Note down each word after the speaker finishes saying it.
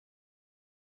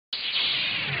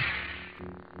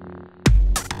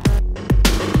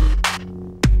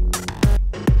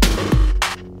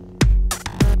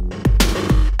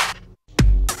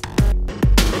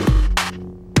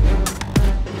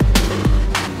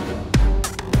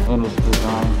in its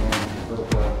design here. But,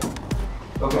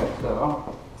 okay,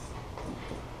 so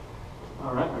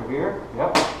all right, we're here.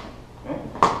 Yep. Okay.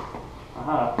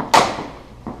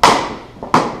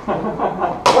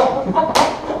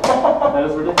 That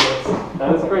is ridiculous.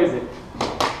 That is crazy.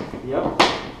 Yep.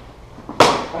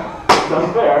 It's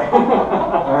unfair.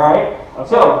 All right. Okay.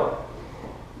 So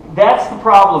that's the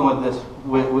problem with this,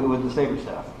 with the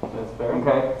Saberstaff. That's fair.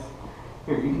 Okay.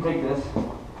 Here, you can take this.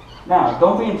 Now,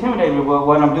 don't be intimidated with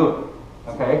what I'm doing.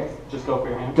 Okay. Just go for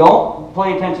your hand. Don't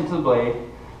pay attention to the blade.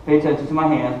 Pay attention to my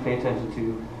hands. Pay attention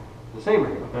to the saber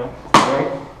here. Okay. All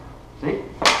right. See?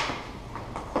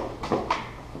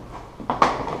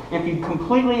 If you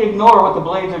completely ignore what the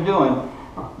blades are doing,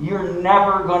 you're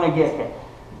never going to get hit,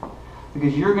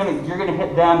 because you're going to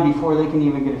hit them before they can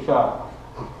even get a shot.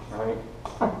 All right?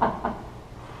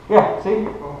 Yeah. See?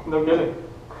 No kidding.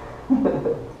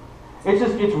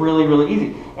 It's really, really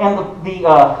easy. And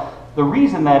the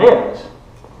reason that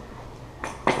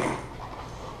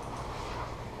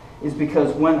is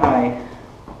because when I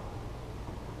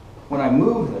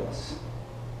move this,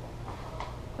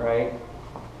 right?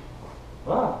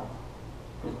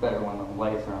 It's better when the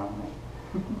lights are on me.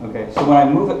 Okay, so when I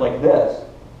move it like this,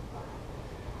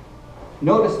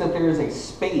 notice that there is a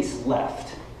space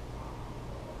left.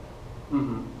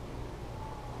 Mm-hmm.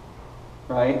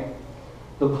 Right?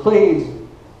 The blades,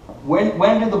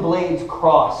 when do the blades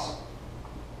cross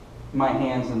my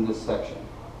hands in this section?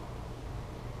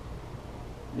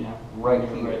 Yeah. Right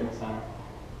here. here. Right in the center.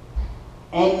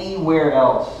 Anywhere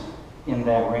else in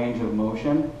that range of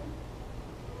motion,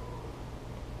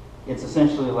 it's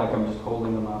essentially like I'm just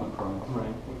holding them out in front.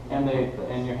 Right. And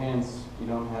and your hands, you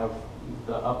don't have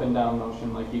the up and down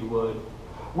motion like you would.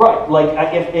 Right. Like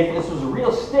if this was a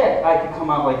real stick, I could come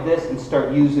out like this and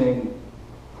start using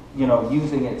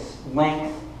its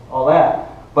length, all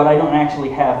that. But I don't actually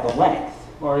have the length.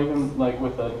 Or even like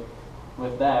with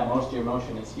that, most of your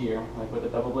motion is here. Like with a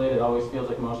double blade, it always feels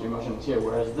like most of your motion is here.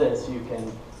 Whereas this, you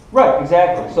can. Right.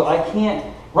 Exactly. So I can't.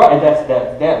 Right.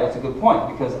 That's a good point,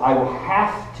 because I will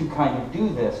have to kind of do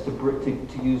this to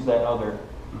use that other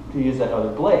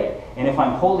blade. And if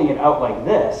I'm holding it out like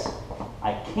this,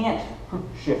 I can't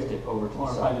shift it over to the Or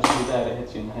if side. I just do that, it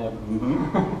hits you in the hip.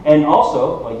 Mm-hmm. And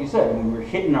also, like you said, when we're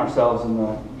hitting ourselves in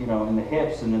the in the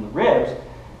hips and in the ribs,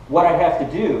 what I have to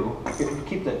do,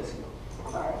 keep that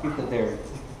there,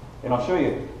 and I'll show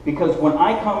you. Because when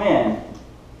I come in,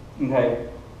 okay,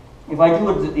 if I do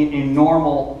it in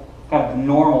normal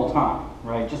time,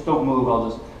 right? Just don't move. I'll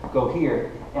just go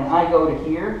here, and I go to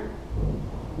here.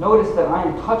 Notice that I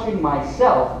am touching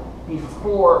myself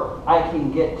before I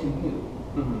can get to you.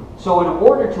 Mm-hmm. So in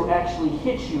order to actually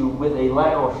hit you with a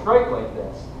lateral strike like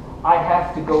this, I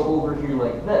have to go over here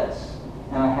like this,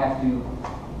 and I have to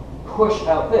push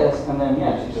out this, and then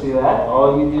yes, you see that?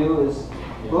 All you do is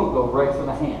boom, go right for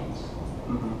the hands,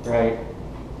 Mm-hmm. right?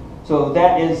 So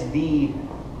that is the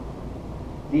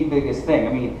biggest thing.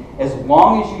 I mean, as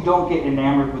long as you don't get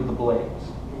enamored with the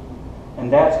blades,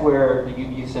 and that's where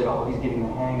you said, oh, he's getting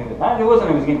the hang of it. It wasn't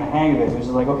he was getting the hang of it. It was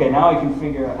just like, okay, now I can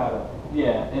figure out how to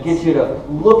get you to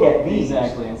look at these.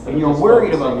 Exactly. And you're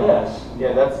worried about this.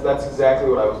 Yeah, that's exactly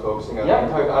what I was focusing on.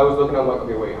 Yep. I was looking, I'm like,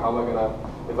 okay, wait, how am I gonna,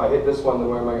 if I hit this one, then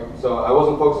where am I? So I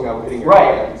wasn't focusing on hitting your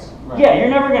Right. hands. Right. Yeah, you're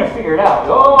never going to figure it out.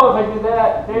 Oh, if I do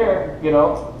that there,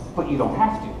 but you don't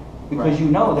have to, because you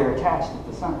know they're attached at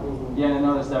the center. Yeah, and I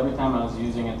noticed every time I was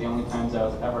using it, the only times I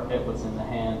was ever hit was in the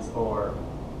hands or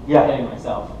Yeah. hitting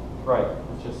myself. Right.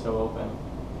 It's just so open.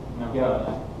 Never Yeah. thought of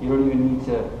that. You don't even need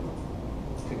to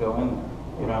go in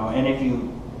there, And if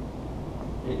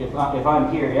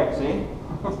I'm here, yep, see,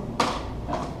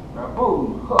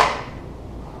 boom, hook.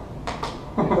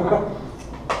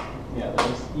 Yeah,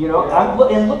 there's.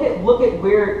 And look at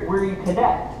where you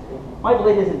connect. My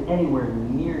blade isn't anywhere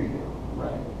near you.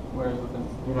 Right. Whereas with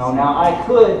the. Now I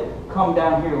could come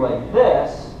down here like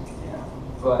this, Yeah.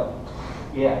 but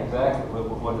yeah, exactly.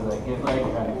 What does that give me? Like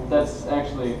Right. that's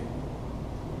actually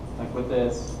like with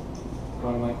this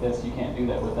going like this, you can't do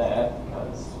that with that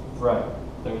because Right.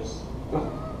 there's.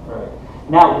 Right.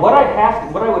 Now, what I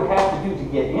would have to do to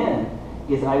get in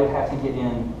is I would have to get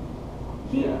in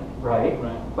here, right?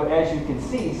 Right. But as you can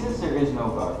see, since there is no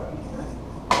guard on here,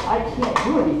 I can't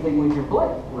do anything with your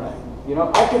blade. Right.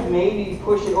 I could maybe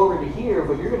push it over to here,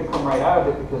 but you're going to come right out of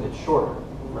it because it's shorter.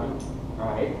 Right.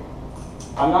 Right?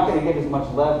 I'm not going to get as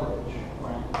much leverage.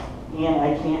 Right. And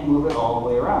I can't move it all the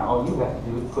way around. All you have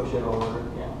to do is push it over.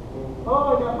 Yeah.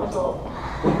 Oh, I got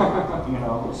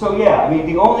myself. So yeah, I mean,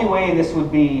 the only way this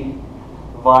would be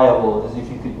viable is if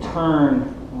you could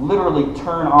literally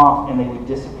turn off, and they would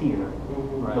disappear,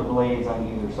 Right. the blades on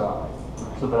either side,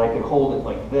 so that I could hold it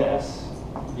like this,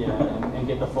 Yeah, and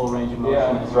get the full range of motion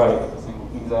Yeah, as you right. do with the single.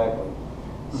 Exactly.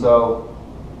 So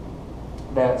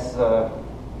that's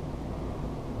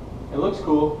It looks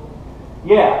cool.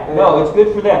 yeah, no, it's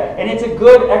good for that, and it's a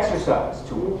good exercise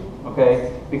tool.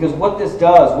 Okay, because what this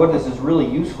does, what this is really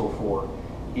useful for,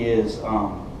 is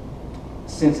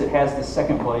since it has this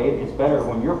second blade, it's better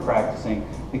when you're practicing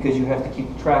because you have to keep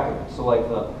track of it. So like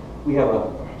we have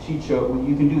a sheet show,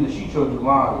 you can do the sheet show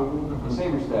live, the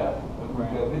Saberstaff. We've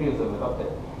got videos of it up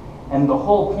there. And the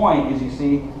whole point is, you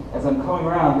see, as I'm coming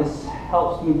around, this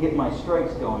helps me get my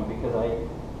strikes going because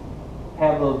I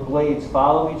have those blades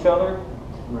follow each other,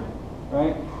 Right.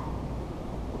 right?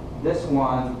 This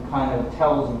one kind of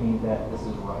tells me that this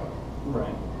is right,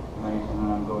 Right. right? And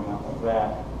then I'm going out like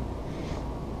that.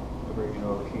 I bring it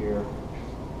over here.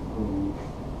 Boom.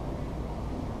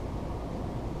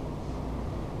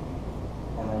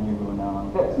 And then you're going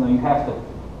down like this. Now you have to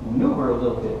maneuver a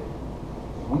little bit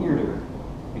weirder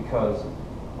because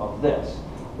of this.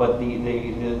 But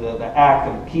the act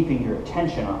of keeping your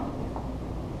attention on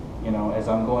it, you know, as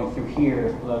I'm going through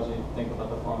here. Allows you to think about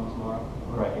the forms more.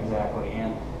 Right, exactly.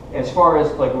 And as far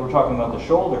as like we were talking about the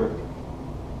shoulder,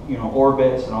 you know,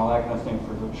 orbits and all that kind of thing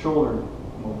for the shoulder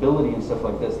mobility and stuff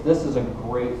like this, this is a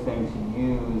great thing to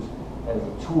use as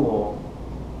a tool,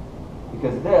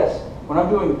 because this, when I'm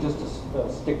doing just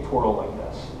a stick twirl like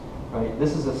this, right,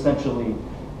 this is essentially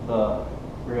the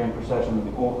grand procession,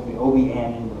 the OB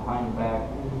amming, the behind the back,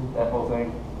 that whole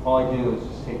thing. All I do is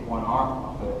just take one arm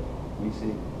off it, and you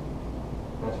see,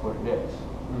 that's what it is.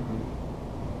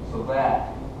 Mm-hmm. So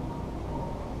that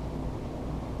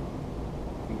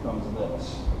becomes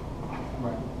this.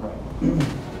 Right.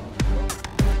 Right.